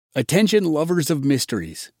Attention lovers of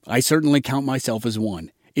mysteries. I certainly count myself as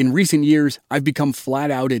one. In recent years, I've become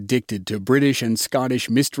flat-out addicted to British and Scottish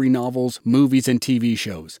mystery novels, movies, and TV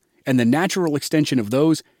shows. And the natural extension of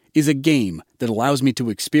those is a game that allows me to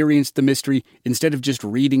experience the mystery instead of just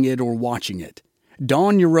reading it or watching it.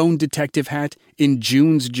 Don your own detective hat in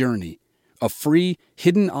June's Journey, a free,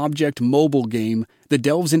 hidden object mobile game that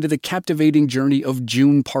delves into the captivating journey of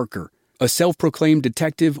June Parker, a self-proclaimed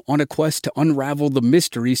detective on a quest to unravel the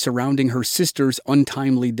mystery surrounding her sister's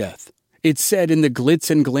untimely death. It's set in the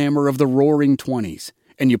glitz and glamour of the Roaring '20s,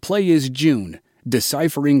 and you play as June,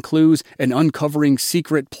 deciphering clues and uncovering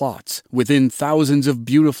secret plots within thousands of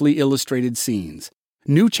beautifully illustrated scenes.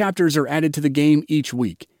 New chapters are added to the game each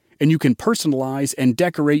week, and you can personalize and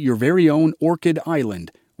decorate your very own Orchid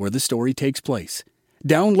Island, where the story takes place.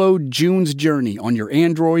 Download June's Journey on your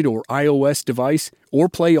Android or iOS device, or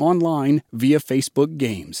play online via Facebook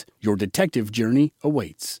Games. Your detective journey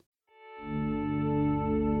awaits.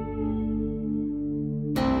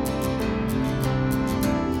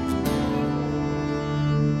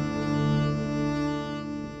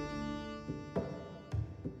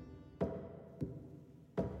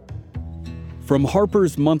 From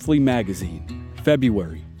Harper's Monthly Magazine,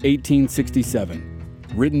 February 1867.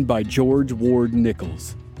 Written by George Ward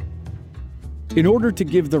Nichols. In order to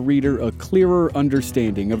give the reader a clearer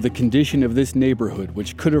understanding of the condition of this neighborhood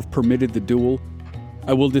which could have permitted the duel,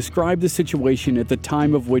 I will describe the situation at the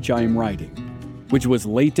time of which I am writing, which was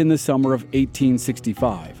late in the summer of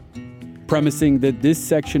 1865, premising that this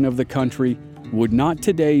section of the country would not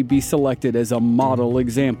today be selected as a model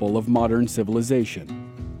example of modern civilization.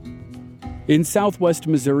 In southwest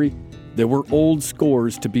Missouri, there were old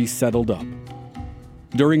scores to be settled up.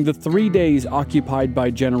 During the 3 days occupied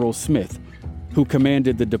by General Smith, who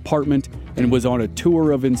commanded the department and was on a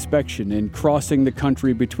tour of inspection in crossing the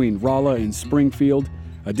country between Rolla and Springfield,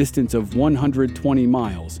 a distance of 120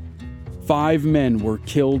 miles, 5 men were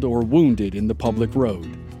killed or wounded in the public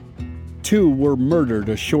road. 2 were murdered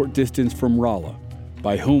a short distance from Rolla,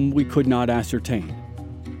 by whom we could not ascertain.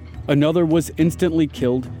 Another was instantly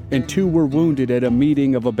killed, and 2 were wounded at a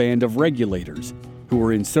meeting of a band of regulators who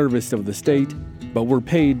were in service of the state but were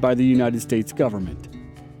paid by the United States government.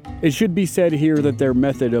 It should be said here that their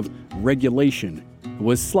method of regulation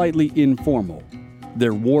was slightly informal.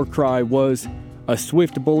 Their war cry was a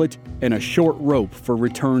swift bullet and a short rope for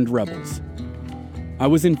returned rebels. I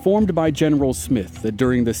was informed by General Smith that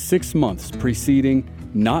during the 6 months preceding,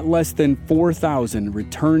 not less than 4,000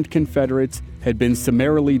 returned Confederates had been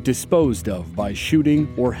summarily disposed of by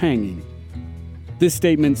shooting or hanging. This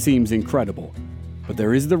statement seems incredible, but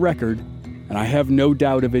there is the record, and I have no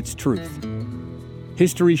doubt of its truth.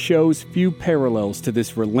 History shows few parallels to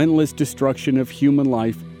this relentless destruction of human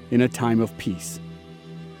life in a time of peace.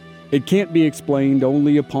 It can't be explained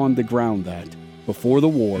only upon the ground that, before the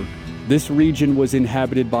war, this region was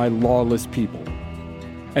inhabited by lawless people.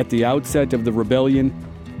 At the outset of the rebellion,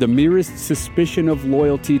 the merest suspicion of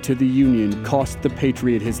loyalty to the Union cost the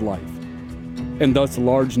patriot his life, and thus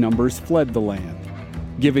large numbers fled the land,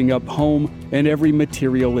 giving up home and every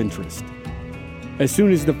material interest. As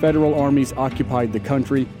soon as the federal armies occupied the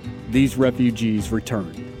country, these refugees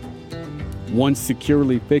returned. Once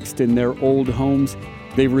securely fixed in their old homes,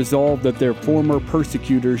 they resolved that their former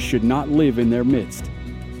persecutors should not live in their midst.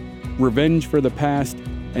 Revenge for the past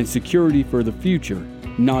and security for the future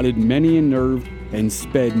knotted many a nerve and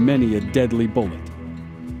sped many a deadly bullet.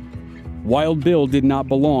 Wild Bill did not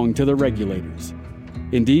belong to the regulators.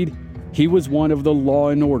 Indeed, he was one of the law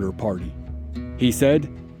and order party. He said,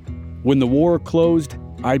 "When the war closed,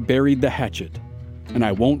 I buried the hatchet, and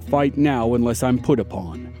I won't fight now unless I'm put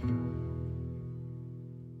upon."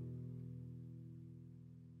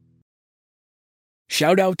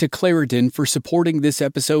 Shout out to Claritin for supporting this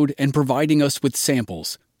episode and providing us with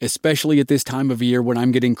samples, especially at this time of year when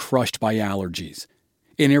I'm getting crushed by allergies.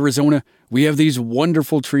 In Arizona, we have these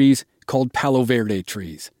wonderful trees called Palo Verde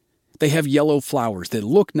trees. They have yellow flowers that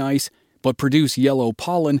look nice, but produce yellow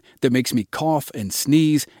pollen that makes me cough and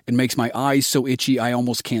sneeze and makes my eyes so itchy I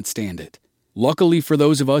almost can't stand it. Luckily for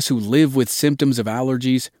those of us who live with symptoms of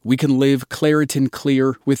allergies, we can live Claritin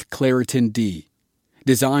Clear with Claritin D.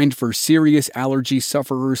 Designed for serious allergy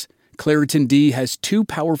sufferers, Claritin D has 2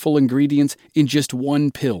 powerful ingredients in just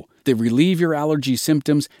 1 pill that relieve your allergy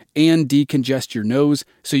symptoms and decongest your nose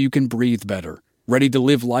so you can breathe better. Ready to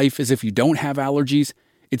live life as if you don't have allergies?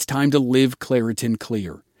 It's time to live Claritin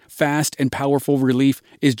Clear. Fast and powerful relief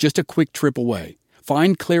is just a quick trip away.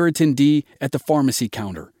 Find Claritin D at the pharmacy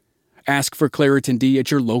counter. Ask for Claritin D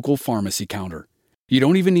at your local pharmacy counter. You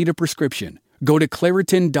don't even need a prescription. Go to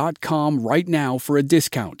Claritin.com right now for a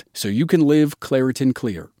discount so you can live Claritin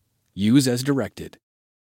Clear. Use as directed.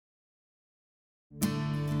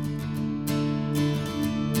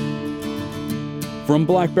 From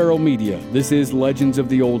Black Barrel Media, this is Legends of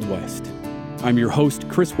the Old West. I'm your host,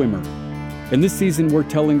 Chris Wimmer, and this season we're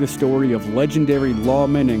telling the story of legendary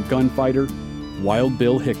lawman and gunfighter, Wild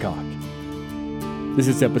Bill Hickok. This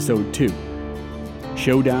is Episode 2,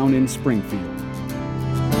 Showdown in Springfield.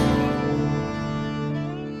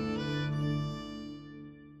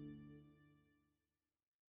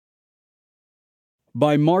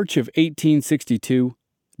 By March of 1862,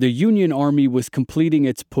 the Union Army was completing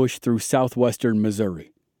its push through southwestern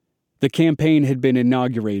Missouri. The campaign had been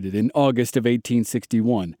inaugurated in August of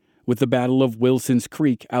 1861 with the Battle of Wilson's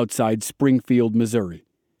Creek outside Springfield, Missouri.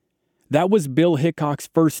 That was Bill Hickok's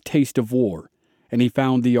first taste of war, and he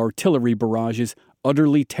found the artillery barrages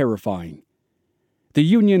utterly terrifying. The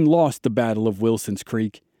Union lost the Battle of Wilson's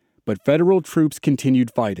Creek, but Federal troops continued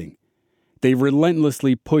fighting. They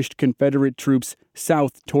relentlessly pushed Confederate troops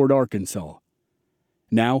south toward Arkansas.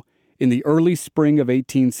 Now, in the early spring of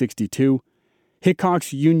 1862,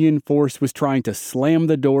 Hickok's Union force was trying to slam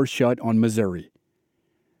the door shut on Missouri.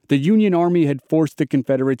 The Union Army had forced the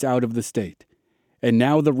Confederates out of the state, and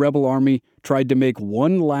now the rebel army tried to make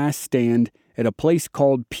one last stand at a place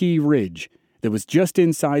called Pea Ridge that was just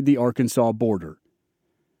inside the Arkansas border.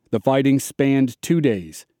 The fighting spanned 2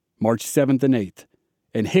 days, March 7th and 8th,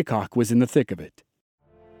 and Hickok was in the thick of it.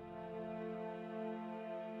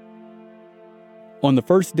 On the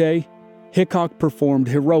first day, Hickok performed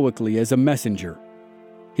heroically as a messenger.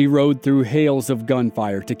 He rode through hails of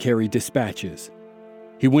gunfire to carry dispatches.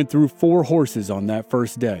 He went through 4 horses on that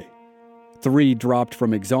first day. 3 dropped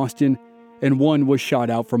from exhaustion, and 1 was shot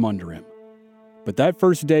out from under him. But that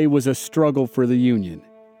first day was a struggle for the Union.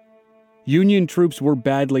 Union troops were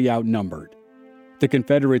badly outnumbered. The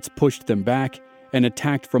Confederates pushed them back and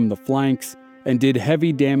attacked from the flanks and did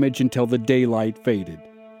heavy damage until the daylight faded.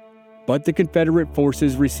 But the Confederate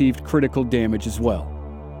forces received critical damage as well.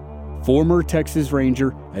 Former Texas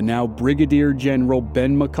Ranger and now Brigadier General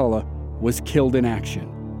Ben McCulloch was killed in action.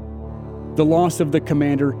 The loss of the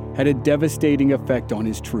commander had a devastating effect on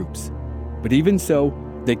his troops, but even so,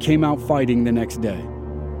 they came out fighting the next day.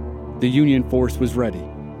 The Union force was ready.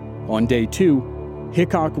 On day 2,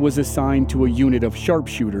 Hickok was assigned to a unit of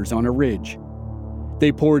sharpshooters on a ridge.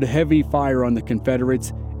 They poured heavy fire on the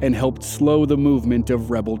Confederates and helped slow the movement of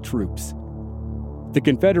rebel troops. The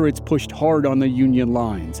Confederates pushed hard on the Union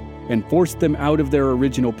lines and forced them out of their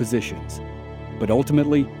original positions. But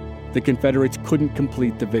ultimately, the Confederates couldn't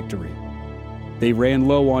complete the victory. They ran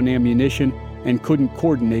low on ammunition and couldn't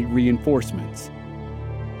coordinate reinforcements.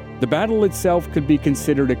 The battle itself could be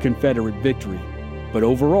considered a Confederate victory, but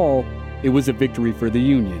overall, it was a victory for the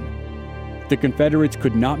Union. The Confederates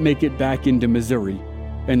could not make it back into Missouri,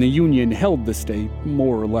 and the Union held the state,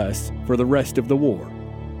 more or less, for the rest of the war.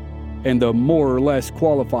 And the more or less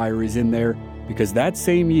qualifier is in there because that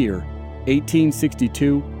same year,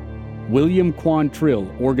 1862, William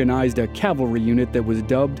Quantrill organized a cavalry unit that was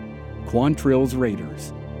dubbed Quantrill's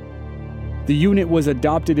Raiders. The unit was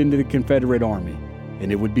adopted into the Confederate Army,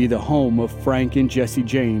 and it would be the home of Frank and Jesse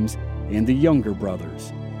James and the Younger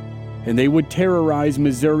brothers. And they would terrorize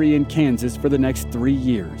Missouri and Kansas for the next 3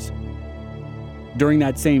 years. During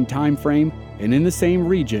that same time frame, and in the same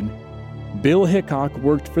region, Bill Hickok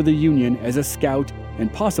worked for the Union as a scout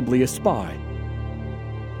and possibly a spy.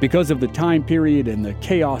 Because of the time period and the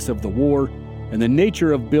chaos of the war and the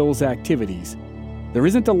nature of Bill's activities, there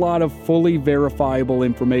isn't a lot of fully verifiable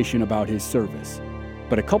information about his service,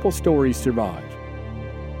 but a couple stories survive.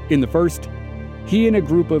 In the first, he and a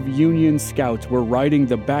group of Union scouts were riding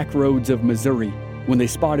the back roads of Missouri when they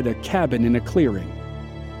spotted a cabin in a clearing.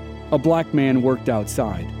 A black man worked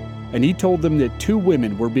outside, and he told them that 2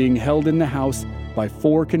 women were being held in the house by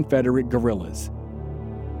 4 Confederate guerrillas.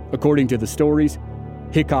 According to the stories,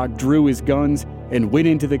 Hickok drew his guns and went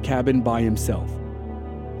into the cabin by himself.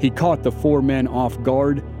 He caught the 4 men off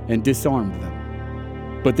guard and disarmed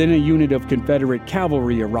them. But then a unit of Confederate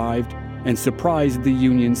cavalry arrived and surprised the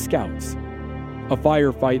Union scouts. A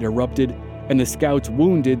firefight erupted, and the scouts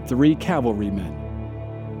wounded 3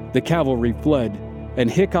 cavalrymen. The cavalry fled, and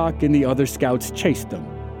Hickok and the other scouts chased them.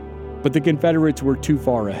 But the Confederates were too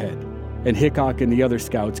far ahead, and Hickok and the other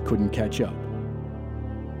scouts couldn't catch up.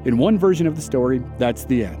 In one version of the story, that's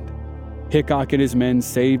the end. Hickok and his men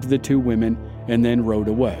saved the 2 women and then rode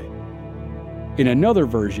away. In another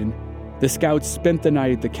version, the scouts spent the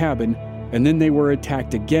night at the cabin, and then they were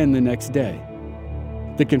attacked again the next day.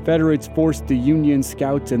 The Confederates forced the Union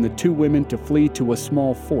scouts and the 2 women to flee to a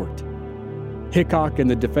small fort. Hickok and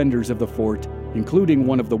the defenders of the fort, including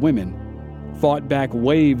one of the women, fought back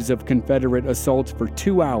waves of Confederate assaults for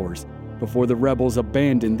 2 hours before the rebels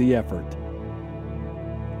abandoned the effort.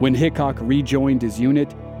 When Hickok rejoined his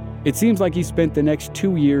unit, it seems like he spent the next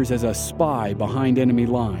 2 years as a spy behind enemy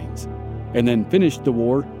lines, and then finished the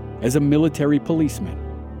war as a military policeman.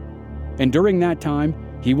 And during that time,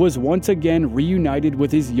 he was once again reunited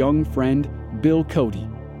with his young friend, Bill Cody,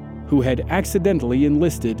 who had accidentally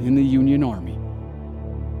enlisted in the Union Army.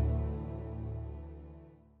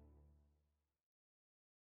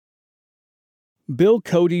 Bill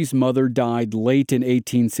Cody's mother died late in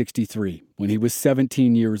 1863 when he was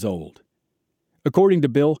 17 years old. According to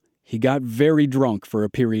Bill, he got very drunk for a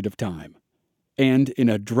period of time, and in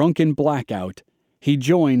a drunken blackout, he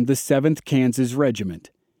joined the 7th Kansas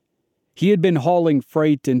Regiment. He had been hauling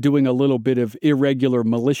freight and doing a little bit of irregular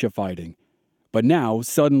militia fighting, but now,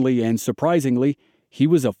 suddenly and surprisingly, he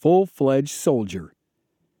was a full-fledged soldier.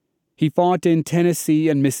 He fought in Tennessee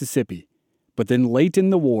and Mississippi, but then late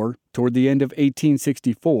in the war, toward the end of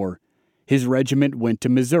 1864, his regiment went to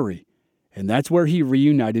Missouri, and that's where he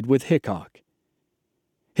reunited with Hickok.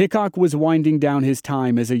 Hickok was winding down his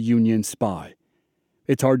time as a Union spy.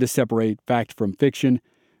 It's hard to separate fact from fiction,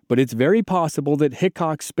 but it's very possible that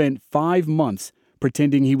Hickok spent 5 months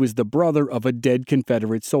pretending he was the brother of a dead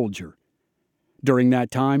Confederate soldier. During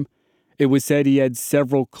that time, it was said he had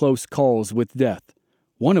several close calls with death,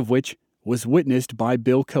 one of which was witnessed by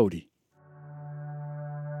Bill Cody.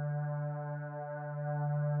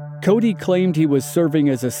 Cody claimed he was serving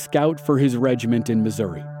as a scout for his regiment in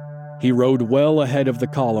Missouri. He rode well ahead of the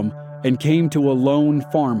column and came to a lone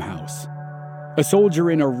farmhouse. A soldier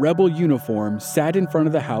in a rebel uniform sat in front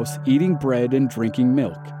of the house eating bread and drinking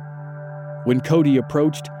milk. When Cody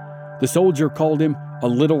approached, the soldier called him a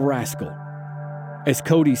little rascal. As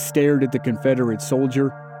Cody stared at the Confederate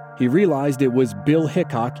soldier, he realized it was Bill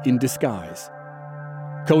Hickok in disguise.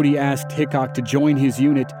 Cody asked Hickok to join his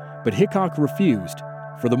unit, but Hickok refused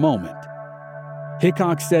for the moment.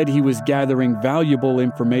 Hickok said he was gathering valuable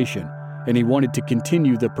information and he wanted to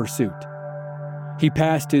continue the pursuit. He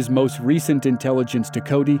passed his most recent intelligence to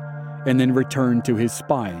Cody and then returned to his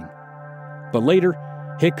spying. But later,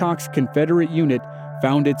 Hickok's Confederate unit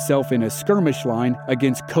found itself in a skirmish line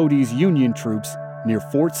against Cody's Union troops near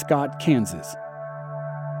Fort Scott, Kansas.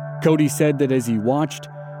 Cody said that as he watched,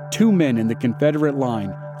 2 men in the Confederate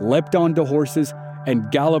line leapt onto horses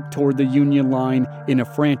and galloped toward the Union line in a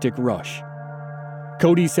frantic rush.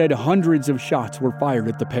 Cody said hundreds of shots were fired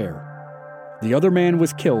at the pair. The other man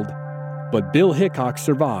was killed, but Bill Hickok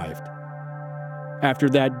survived. After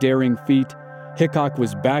that daring feat, Hickok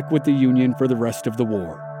was back with the Union for the rest of the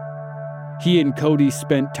war. He and Cody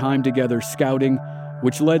spent time together scouting,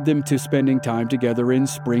 which led them to spending time together in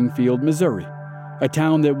Springfield, Missouri, a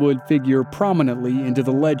town that would figure prominently into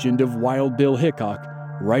the legend of Wild Bill Hickok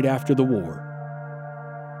right after the war.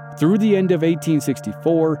 Through the end of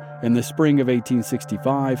 1864 and the spring of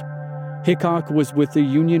 1865, Hickok was with the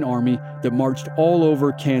Union Army that marched all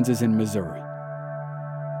over Kansas and Missouri.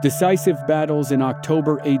 Decisive battles in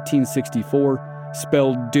October 1864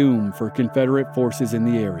 spelled doom for Confederate forces in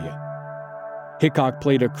the area. Hickok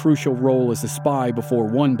played a crucial role as a spy before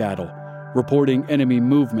one battle, reporting enemy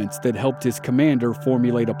movements that helped his commander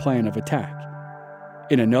formulate a plan of attack.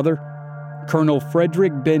 In another, Colonel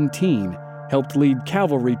Frederick Benteen helped lead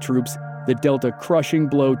cavalry troops that dealt a crushing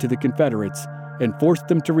blow to the Confederates and forced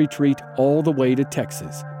them to retreat all the way to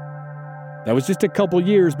Texas. That was just a couple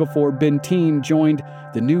years before Benteen joined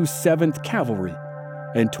the new 7th Cavalry,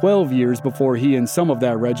 and 12 years before he and some of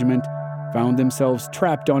that regiment found themselves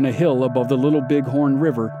trapped on a hill above the Little Bighorn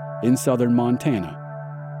River in southern Montana.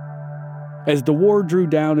 As the war drew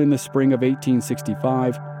down in the spring of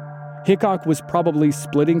 1865, Hickok was probably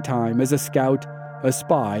splitting time as a scout, a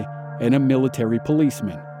spy, and a military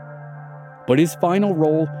policeman. But his final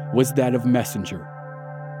role was that of messenger.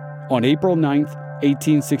 On April 9,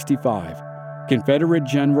 1865, Confederate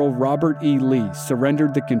General Robert E. Lee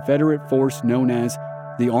surrendered the Confederate force known as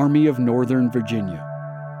the Army of Northern Virginia.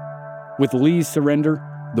 With Lee's surrender,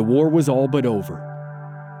 the war was all but over.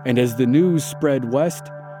 And as the news spread west,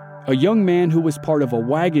 a young man who was part of a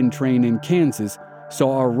wagon train in Kansas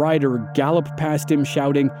saw a rider gallop past him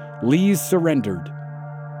shouting, "Lee's surrendered."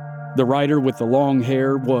 The rider with the long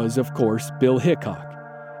hair was, of course, Bill Hickok,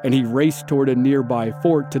 and he raced toward a nearby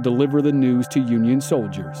fort to deliver the news to Union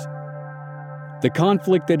soldiers. The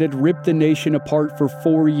conflict that had ripped the nation apart for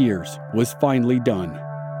 4 years was finally done.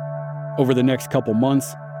 Over the next couple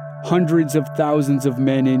months, hundreds of thousands of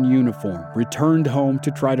men in uniform returned home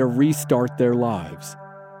to try to restart their lives.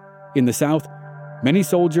 In the South, many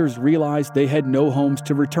soldiers realized they had no homes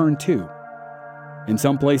to return to. In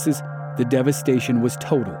some places, the devastation was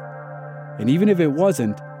total. and even if it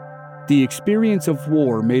wasn't, the experience of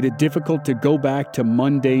war made it difficult to go back to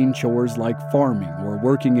mundane chores like farming or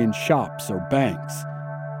working in shops or banks.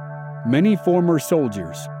 Many former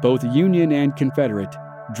soldiers, both Union and Confederate,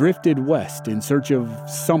 drifted west in search of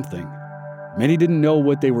something. Many didn't know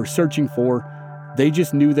what they were searching for, they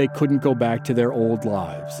just knew they couldn't go back to their old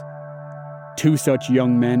lives. Two such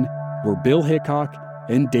young men were Bill Hickok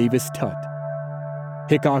and Davis Tutt.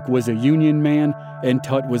 Hickok was a Union man and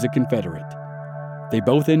Tutt was a Confederate. They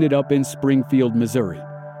both ended up in Springfield, Missouri,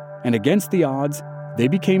 and against the odds, they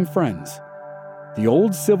became friends. The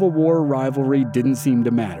old Civil War rivalry didn't seem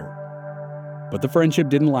to matter. But the friendship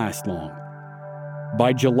didn't last long.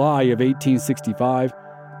 By July of 1865,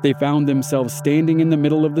 they found themselves standing in the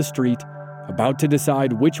middle of the street, about to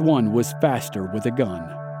decide which one was faster with a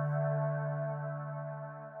gun.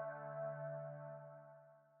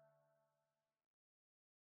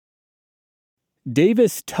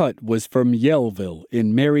 Davis Tutt was from Yellville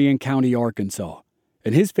in Marion County, Arkansas,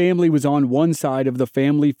 and his family was on one side of the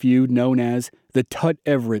family feud known as the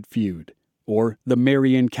Tutt-Everett feud, or the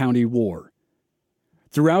Marion County War.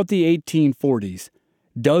 Throughout the 1840s,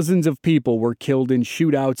 dozens of people were killed in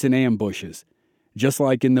shootouts and ambushes, just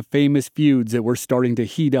like in the famous feuds that were starting to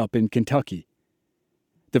heat up in Kentucky.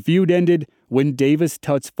 The feud ended when Davis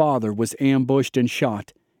Tutt's father was ambushed and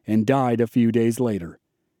shot and died a few days later.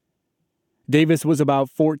 Davis was about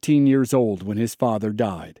 14 years old when his father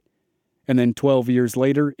died, and then 12 years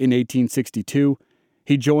later, in 1862,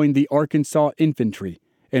 he joined the Arkansas Infantry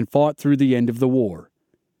and fought through the end of the war.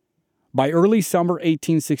 By early summer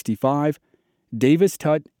 1865, Davis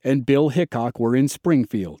Tutt and Bill Hickok were in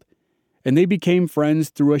Springfield, and they became friends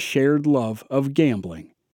through a shared love of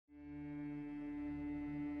gambling.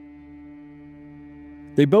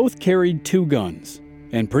 They both carried 2 guns,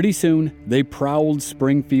 and pretty soon they prowled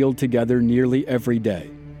Springfield together nearly every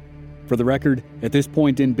day. For the record, at this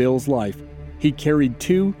point in Bill's life, he carried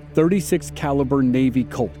 2 .36 caliber Navy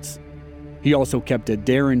Colts. He also kept a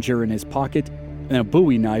Derringer in his pocket and a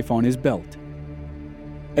Bowie knife on his belt.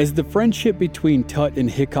 As the friendship between Tutt and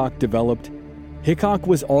Hickok developed, Hickok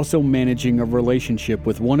was also managing a relationship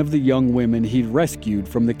with one of the young women he'd rescued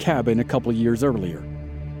from the cabin a couple years earlier.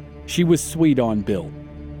 She was sweet on Bill,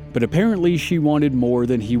 but apparently she wanted more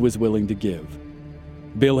than he was willing to give.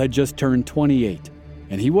 Bill had just turned 28,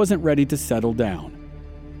 and he wasn't ready to settle down.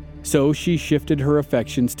 So she shifted her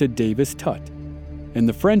affections to Davis Tutt, and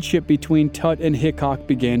the friendship between Tutt and Hickok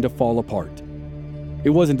began to fall apart. It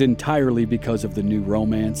wasn't entirely because of the new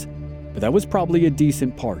romance, but that was probably a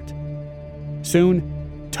decent part.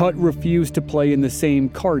 Soon, Tutt refused to play in the same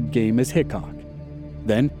card game as Hickok.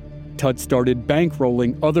 Then, Tutt started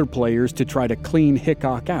bankrolling other players to try to clean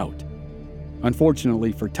Hickok out.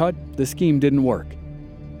 Unfortunately for Tutt, the scheme didn't work.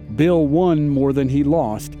 Bill won more than he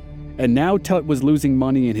lost, and now Tutt was losing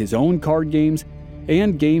money in his own card games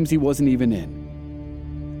and games he wasn't even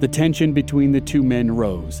in. The tension between the two men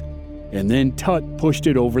rose, and then Tutt pushed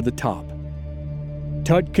it over the top.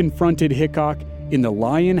 Tutt confronted Hickok in the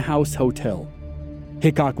Lion House Hotel.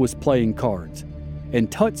 Hickok was playing cards,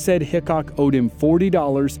 and Tutt said Hickok owed him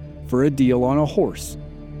 $40 for a deal on a horse.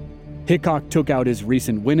 Hickok took out his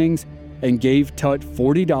recent winnings and gave Tutt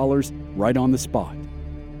 $40 right on the spot.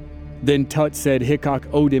 Then Tutt said Hickok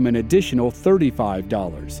owed him an additional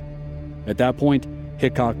 $35. At that point,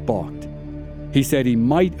 Hickok balked. He said he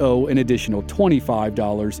might owe an additional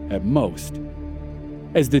 $25 at most.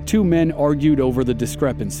 As the two men argued over the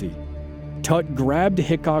discrepancy, Tutt grabbed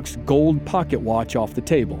Hickok's gold pocket watch off the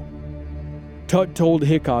table. Tutt told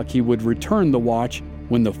Hickok he would return the watch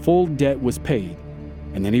when the full debt was paid,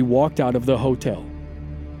 and then he walked out of the hotel.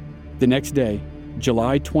 The next day,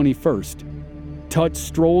 July 21st, Tutt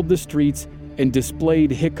strolled the streets and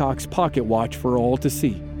displayed Hickok's pocket watch for all to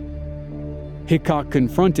see. Hickok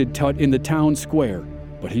confronted Tutt in the town square,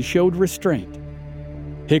 but he showed restraint.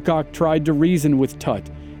 Hickok tried to reason with Tutt,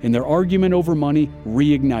 and their argument over money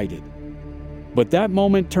reignited. But that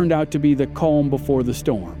moment turned out to be the calm before the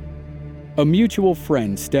storm. A mutual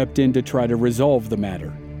friend stepped in to try to resolve the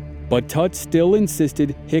matter, but Tutt still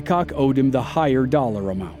insisted Hickok owed him the higher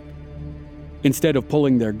dollar amount. Instead of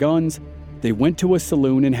pulling their guns, they went to a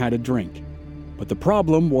saloon and had a drink, but the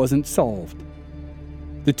problem wasn't solved.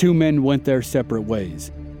 The two men went their separate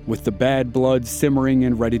ways, with the bad blood simmering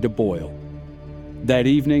and ready to boil. That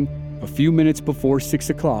evening, a few minutes before 6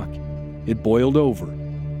 o'clock, it boiled over.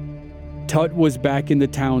 Tutt was back in the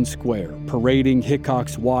town square, parading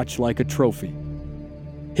Hickok's watch like a trophy.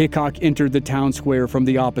 Hickok entered the town square from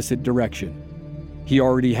the opposite direction. He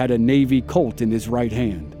already had a Navy Colt in his right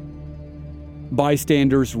hand.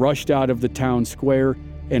 Bystanders rushed out of the town square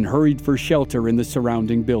and hurried for shelter in the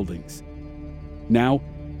surrounding buildings. Now,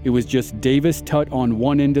 it was just Davis Tutt on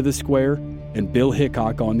one end of the square and Bill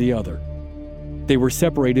Hickok on the other. They were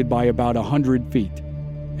separated by about 100 feet,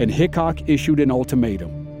 and Hickok issued an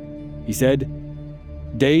ultimatum. He said,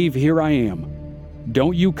 "Dave, here I am.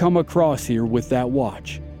 Don't you come across here with that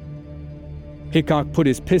watch." Hickok put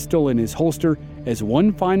his pistol in his holster as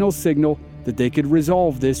one final signal that they could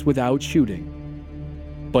resolve this without shooting.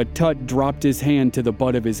 But Tutt dropped his hand to the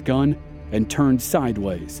butt of his gun and turned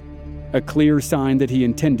sideways, a clear sign that he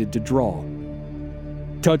intended to draw.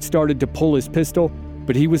 Tutt started to pull his pistol,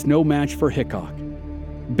 but he was no match for Hickok.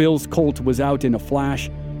 Bill's Colt was out in a flash,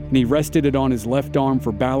 and he rested it on his left arm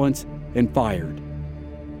for balance and fired.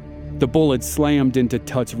 The bullet slammed into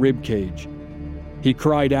Tutt's ribcage. He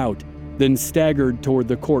cried out, then staggered toward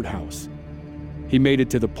the courthouse. He made it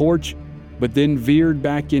to the porch, but then veered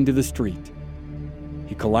back into the street.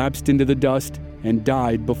 He collapsed into the dust and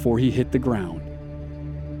died before he hit the ground.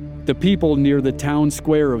 The people near the town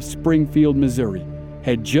square of Springfield, Missouri,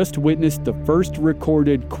 had just witnessed the first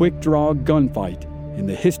recorded quick-draw gunfight in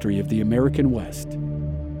the history of the American West.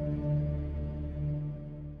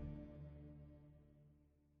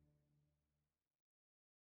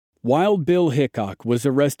 Wild Bill Hickok was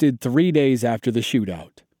arrested 3 days after the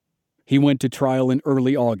shootout. He went to trial in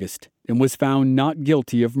early August and was found not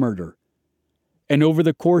guilty of murder. And over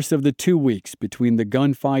the course of the 2 weeks between the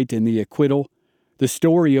gunfight and the acquittal, the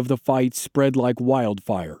story of the fight spread like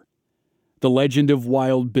wildfire. The legend of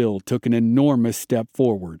Wild Bill took an enormous step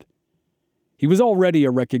forward. He was already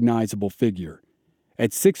a recognizable figure.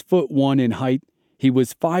 At 6'1" in height, he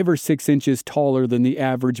was 5 or 6 inches taller than the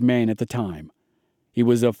average man at the time. He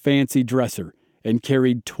was a fancy dresser and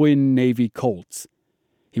carried twin Navy Colts.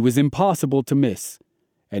 He was impossible to miss,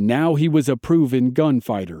 and now he was a proven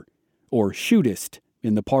gunfighter, or shootist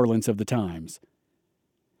in the parlance of the times.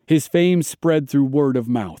 His fame spread through word of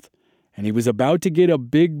mouth, and he was about to get a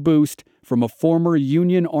big boost from a former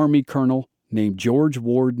Union Army colonel named George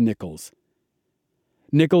Ward Nichols.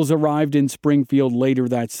 Nichols arrived in Springfield later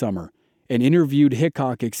that summer and interviewed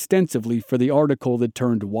Hickok extensively for the article that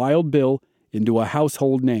turned Wild Bill into a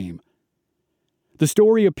household name. The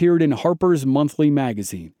story appeared in Harper's Monthly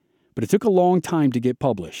magazine, but it took a long time to get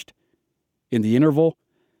published. In the interval,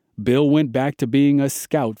 Bill went back to being a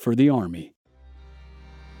scout for the Army.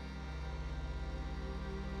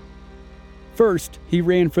 First, he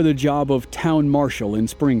ran for the job of town marshal in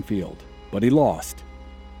Springfield, but he lost.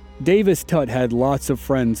 Davis Tutt had lots of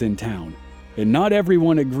friends in town, and not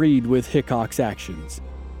everyone agreed with Hickok's actions.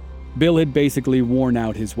 Bill had basically worn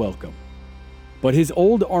out his welcome. But his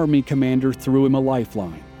old Army commander threw him a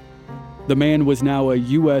lifeline. The man was now a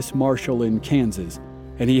U.S. Marshal in Kansas,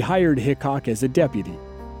 and he hired Hickok as a deputy.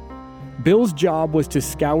 Bill's job was to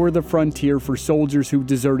scour the frontier for soldiers who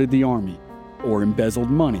deserted the Army, or embezzled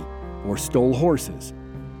money, or stole horses.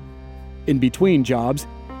 In between jobs,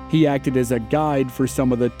 he acted as a guide for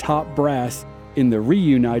some of the top brass in the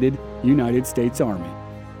reunited United States Army.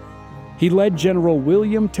 He led General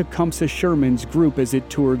William Tecumseh Sherman's group as it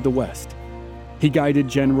toured the West. He guided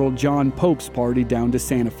General John Pope's party down to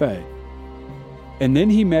Santa Fe. And then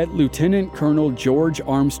he met Lieutenant Colonel George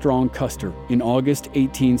Armstrong Custer in August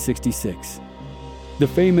 1866. The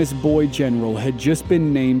famous boy general had just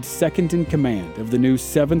been named second in command of the new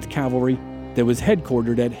 7th Cavalry that was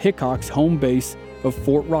headquartered at Hickok's home base of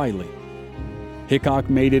Fort Riley. Hickok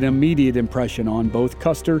made an immediate impression on both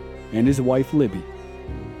Custer and his wife Libby.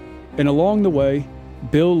 And along the way,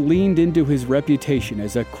 Bill leaned into his reputation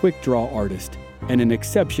as a quick-draw artist and an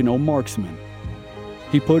exceptional marksman.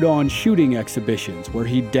 He put on shooting exhibitions where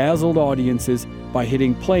he dazzled audiences by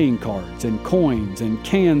hitting playing cards and coins and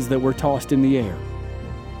cans that were tossed in the air.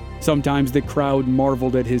 Sometimes the crowd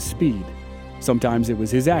marveled at his speed. Sometimes it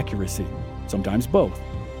was his accuracy. Sometimes both.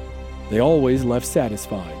 They always left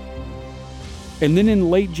satisfied. And then in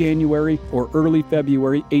late January or early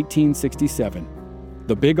February 1867,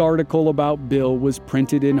 the big article about Bill was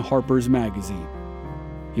printed in Harper's magazine.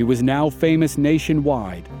 He was now famous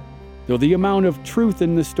nationwide, though the amount of truth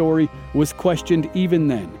in the story was questioned even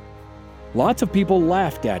then. Lots of people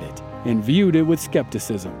laughed at it and viewed it with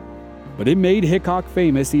skepticism, but it made Hickok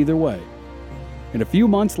famous either way. And a few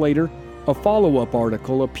months later, a follow-up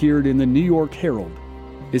article appeared in the New York Herald.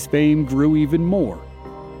 His fame grew even more,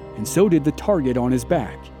 and so did the target on his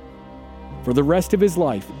back. For the rest of his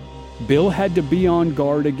life, Bill had to be on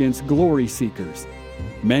guard against glory seekers,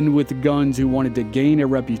 men with guns who wanted to gain a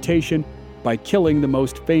reputation by killing the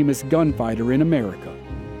most famous gunfighter in America.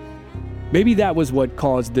 Maybe that was what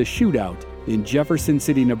caused the shootout in Jefferson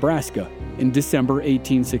City, Nebraska in December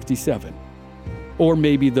 1867. Or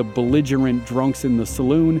maybe the belligerent drunks in the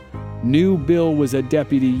saloon knew Bill was a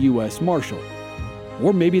deputy U.S. Marshal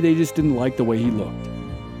or maybe they just didn't like the way he looked.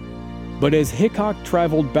 But as Hickok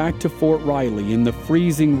traveled back to Fort Riley in the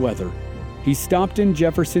freezing weather, he stopped in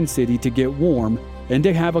Jefferson City to get warm and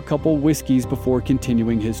to have a couple whiskeys before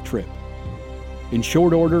continuing his trip. In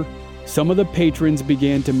short order, some of the patrons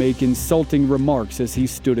began to make insulting remarks as he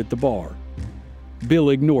stood at the bar. Bill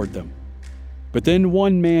ignored them. But then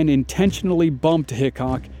one man intentionally bumped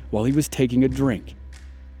Hickok while he was taking a drink.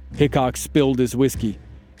 Hickok spilled his whiskey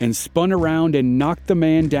and spun around and knocked the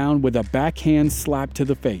man down with a backhand slap to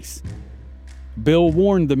the face. Bill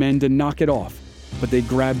warned the men to knock it off, but they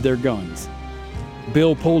grabbed their guns.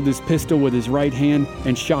 Bill pulled his pistol with his right hand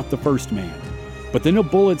and shot the first man, but then a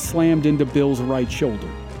bullet slammed into Bill's right shoulder.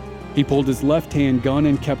 He pulled his left-hand gun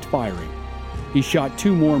and kept firing. He shot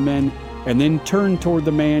 2 more men and then turned toward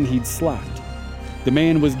the man he'd slapped. The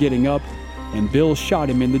man was getting up, and Bill shot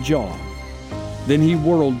him in the jaw. Then he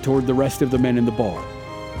whirled toward the rest of the men in the bar.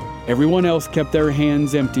 Everyone else kept their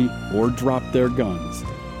hands empty or dropped their guns.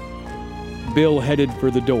 Bill headed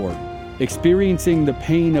for the door, experiencing the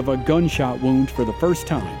pain of a gunshot wound for the first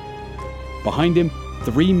time. Behind him,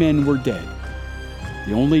 3 men were dead.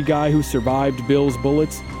 The only guy who survived Bill's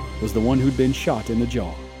bullets was the one who'd been shot in the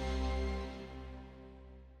jaw.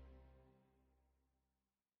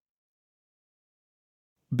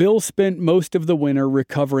 Bill spent most of the winter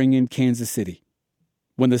recovering in Kansas City.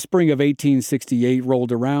 When the spring of 1868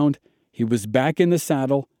 rolled around, he was back in the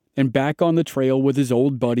saddle and back on the trail with his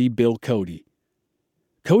old buddy Bill Cody.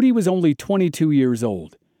 Cody was only 22 years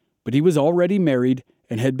old, but he was already married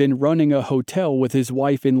and had been running a hotel with his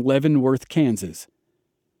wife in Leavenworth, Kansas.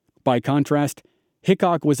 By contrast,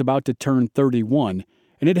 Hickok was about to turn 31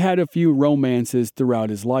 and had had a few romances throughout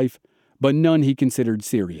his life, but none he considered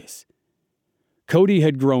serious. Cody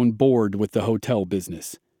had grown bored with the hotel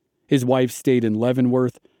business. His wife stayed in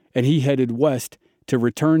Leavenworth, and he headed west to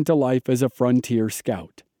return to life as a frontier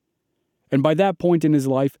scout. And by that point in his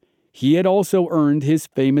life, he had also earned his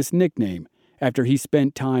famous nickname after he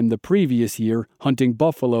spent time the previous year hunting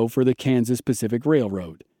buffalo for the Kansas Pacific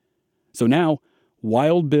Railroad. So now,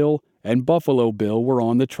 Wild Bill and Buffalo Bill were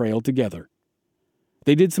on the trail together.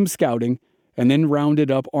 They did some scouting and then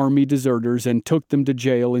rounded up Army deserters and took them to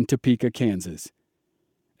jail in Topeka, Kansas.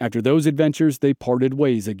 After those adventures, they parted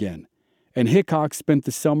ways again, and Hickok spent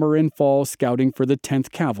the summer and fall scouting for the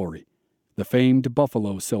 10th Cavalry, the famed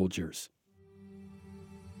Buffalo Soldiers.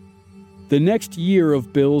 The next year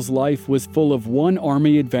of Bill's life was full of one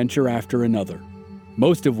Army adventure after another,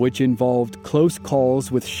 most of which involved close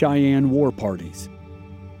calls with Cheyenne war parties.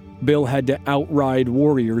 Bill had to outride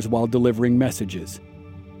warriors while delivering messages.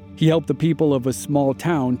 He helped the people of a small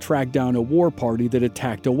town track down a war party that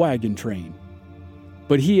attacked a wagon train.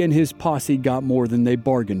 But he and his posse got more than they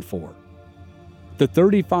bargained for. The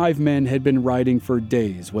 35 men had been riding for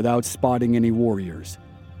days without spotting any warriors.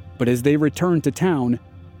 But as they returned to town,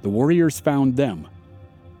 the warriors found them.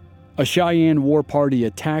 A Cheyenne war party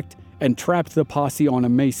attacked and trapped the posse on a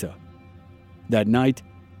mesa. That night,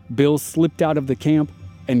 Bill slipped out of the camp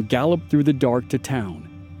and galloped through the dark to town.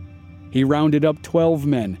 He rounded up 12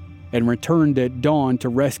 men and returned at dawn to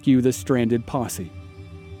rescue the stranded posse.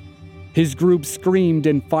 His group screamed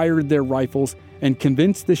and fired their rifles and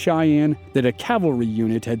convinced the Cheyenne that a cavalry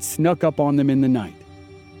unit had snuck up on them in the night.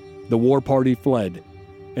 The war party fled,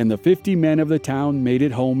 and the 50 men of the town made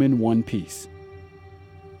it home in one piece.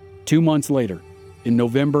 2 months later, in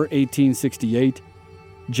November 1868,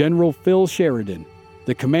 General Phil Sheridan,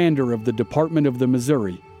 the commander of the Department of the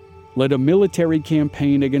Missouri, led a military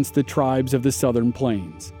campaign against the tribes of the Southern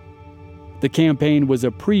Plains. The campaign was a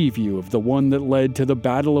preview of the one that led to the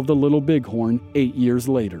Battle of the Little Bighorn 8 years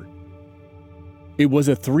later. It was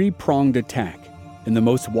a 3-pronged attack, and the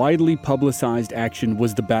most widely publicized action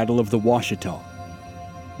was the Battle of the Washita,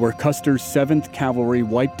 where Custer's 7th Cavalry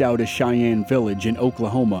wiped out a Cheyenne village in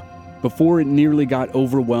Oklahoma before it nearly got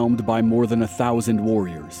overwhelmed by more than 1,000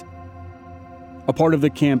 warriors. A part of the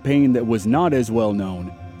campaign that was not as well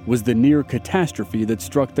known was the near catastrophe that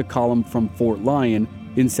struck the column from Fort Lyon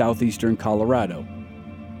in southeastern Colorado.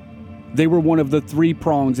 They were one of the 3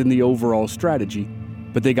 prongs in the overall strategy,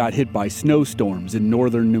 but they got hit by snowstorms in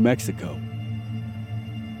northern New Mexico.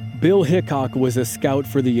 Bill Hickok was a scout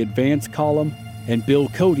for the advance column, and Bill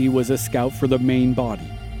Cody was a scout for the main body.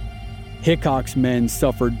 Hickok's men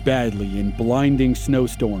suffered badly in blinding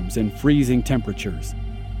snowstorms and freezing temperatures.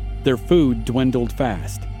 Their food dwindled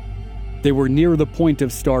fast. They were near the point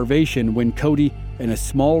of starvation when Cody and a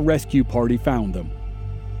small rescue party found them.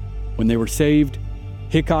 When they were saved,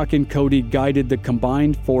 Hickok and Cody guided the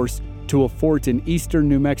combined force to a fort in eastern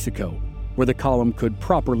New Mexico where the column could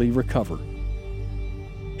properly recover.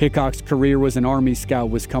 Hickok's career as an Army scout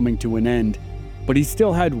was coming to an end, but he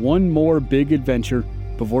still had one more big adventure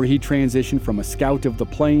before he transitioned from a scout of the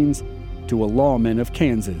plains to a lawman of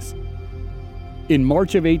Kansas. In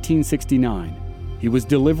March of 1869, he was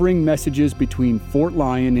delivering messages between Fort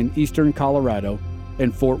Lyon in eastern Colorado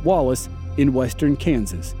and Fort Wallace in western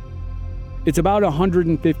Kansas. It's about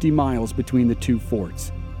 150 miles between the two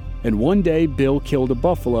forts, and one day Bill killed a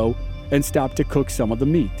buffalo and stopped to cook some of the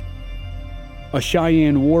meat. A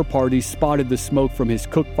Cheyenne war party spotted the smoke from his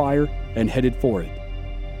cook fire and headed for it.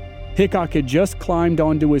 Hickok had just climbed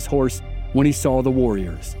onto his horse when he saw the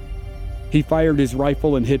warriors. He fired his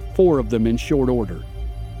rifle and hit 4 of them in short order,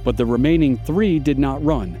 but the remaining 3 did not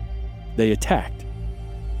run. They attacked.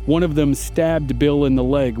 One of them stabbed Bill in the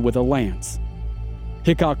leg with a lance.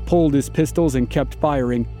 Hickok pulled his pistols and kept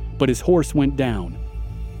firing, but his horse went down.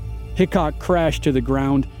 Hickok crashed to the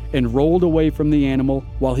ground and rolled away from the animal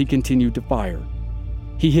while he continued to fire.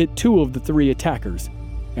 He hit 2 of the 3 attackers,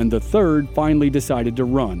 and the 3rd finally decided to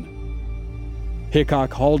run.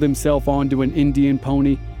 Hickok hauled himself onto an Indian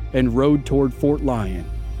pony and rode toward Fort Lyon.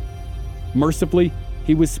 Mercifully,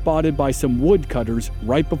 he was spotted by some woodcutters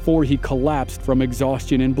right before he collapsed from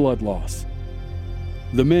exhaustion and blood loss.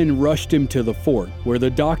 The men rushed him to the fort, where the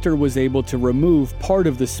doctor was able to remove part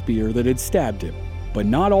of the spear that had stabbed him, but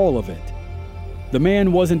not all of it. The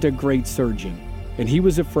man wasn't a great surgeon, and he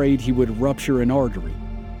was afraid he would rupture an artery.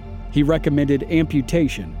 He recommended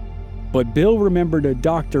amputation, but Bill remembered a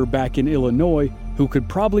doctor back in Illinois who could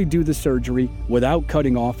probably do the surgery without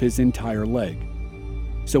cutting off his entire leg.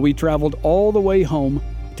 So he traveled all the way home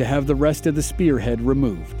to have the rest of the spearhead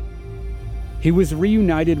removed. He was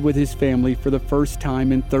reunited with his family for the first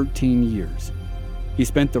time in 13 years. He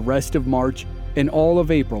spent the rest of March and all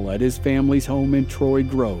of April at his family's home in Troy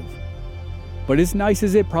Grove. But as nice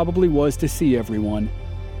as it probably was to see everyone,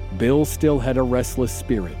 Bill still had a restless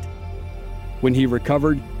spirit. When he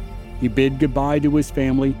recovered, he bid goodbye to his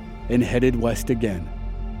family and headed west again.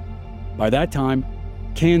 By that time,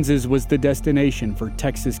 Kansas was the destination for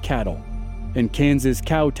Texas cattle, and Kansas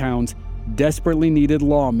cow towns desperately needed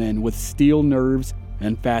lawmen with steel nerves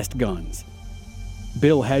and fast guns.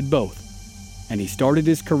 Bill had both, and he started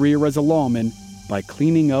his career as a lawman by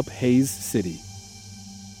cleaning up Hays City.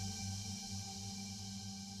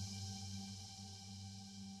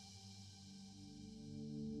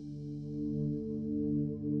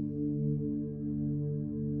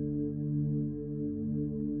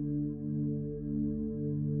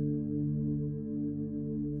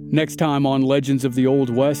 Next time on Legends of the Old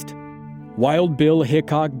West, Wild Bill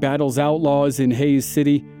Hickok battles outlaws in Hays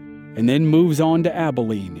City and then moves on to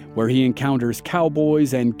Abilene, where he encounters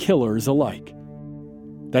cowboys and killers alike.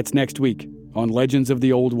 That's next week on Legends of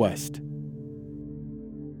the Old West.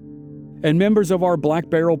 And members of our Black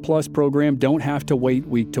Barrel Plus program don't have to wait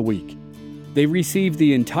week to week. They receive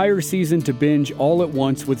the entire season to binge all at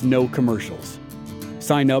once with no commercials.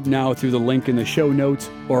 Sign up now through the link in the show notes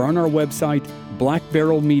or on our website,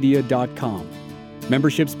 blackbarrelmedia.com.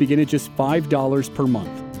 Memberships begin at just $5 per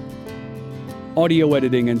month. Audio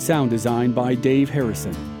editing and sound design by Dave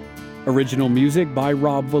Harrison. Original music by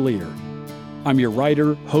Rob Valier. I'm your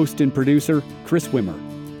writer, host, and producer, Chris Wimmer.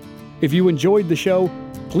 If you enjoyed the show,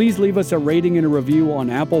 please leave us a rating and a review on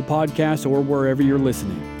Apple Podcasts or wherever you're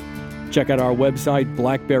listening. Check out our website,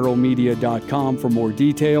 blackbarrelmedia.com, for more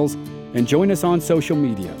details, and join us on social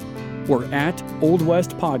media. We're at Old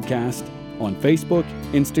West Podcast on Facebook,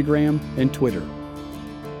 Instagram, and Twitter.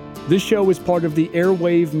 This show is part of the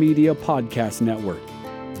Airwave Media Podcast Network.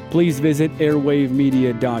 Please visit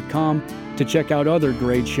airwavemedia.com to check out other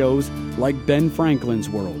great shows like Ben Franklin's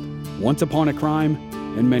World, Once Upon a Crime,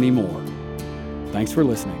 and many more. Thanks for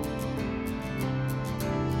listening.